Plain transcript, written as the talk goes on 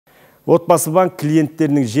Отбасы банк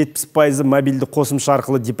клиенттерінің 70% мобильді қосымша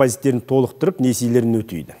арқылы депозиттерін толықтырып, несиелерін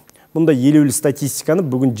өтейді. Мұнда елеулі статистиканы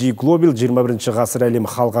бүгін Global 21 ғасыр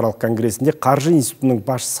әлемі халықаралық конгресінде қаржы институтының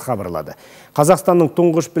басшысы хабарлады. Қазақстанның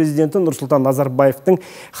тұңғыш президенті Нұрсұлтан Назарбаевтың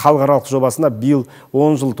халықаралық жобасына биыл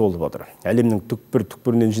 10 жыл толып отыр. Әлемнің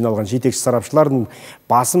түкпір-түкпірінен жиналған жетекші сарапшылардың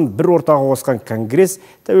басын бір ортаға қосқан конгресс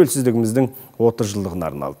тәуелсіздігіміздің 30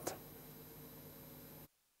 жылдығына арналды.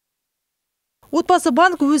 Отбасы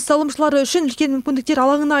банк өз салымшылары үшін үлкен мүмкіндіктер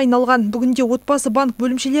алаңына айналған. Бүгінде отбасы банк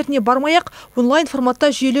бөлімшелеріне бармай-ақ онлайн форматта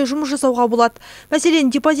жүйелі жұмыс жасауға болады. Мәселен,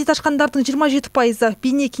 депозит ашқандардың 27%,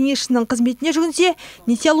 бейне кеңесшінің қызметіне жүгінсе,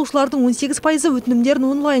 несие алушылардың 18% өтінімдерін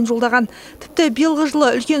онлайн жолдаған. Тіпті биылғы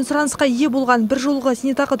жылы үлкен сұранысқа ие болған бір жолғы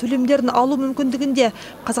зейнетақы төлемдерін алу мүмкіндігінде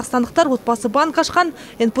қазақстандықтар отбасы банк ашқан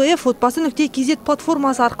НПФ отбасы.kz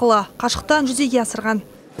платформасы арқылы қашықтан жүзеге асырған.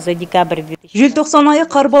 Желтоқсан айы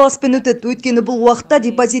қарбаласпен өтеді. Өйткені бұл уақытта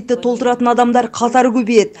депозитті толтыратын адамдар қатары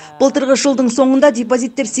көбейеді. Былтырғы жылдың соңында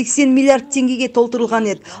депозиттер 80 миллиард теңгеге толтырылған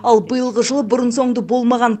еді. Ал биылғы жылы бұрын-соңды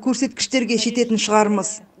болмаған көрсеткіштерге жететін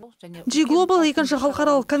шығармыз. Global 2-ші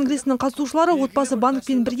халықаралық конгресінің қатысушылары отбасы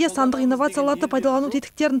банкпен бірге сандық инновацияларды пайдалану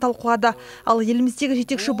тетіктерін талқылады. Ал еліміздегі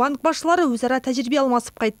жетекші банк басшылары өзара тәжірибе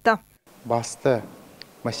алмасып қайтты. Басты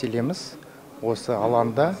мәселеміз осы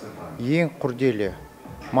алаңда ең күрделі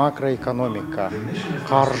макроэкономика,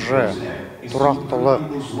 қаржы, тұрақтылық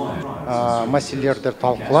мәселелерді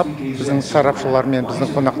талқылап, біздің сарапшылармен,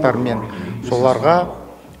 біздің қонақтармен соларға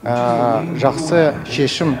жақсы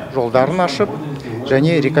шешім жолдарын ашып,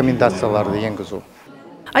 және рекомендацияларды енгізу.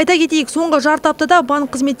 Айта кетейік, соңғы жарты аптада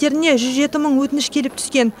банк қызметтеріне 107 мың өтініш келіп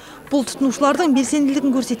түскен. Бұл тұтынушылардың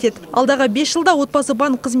белсенділігін көрсетеді. Алдағы 5 жылда отбасы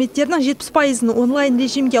банк қызметтерінің 70%-ын онлайн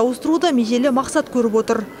режимге ауыстыруды межелі мақсат көріп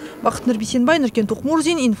отыр. Бақыт Нұрбейсенбай, Нұркен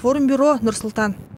Тоқмурзин, Информбюро, Нұрсұлтан.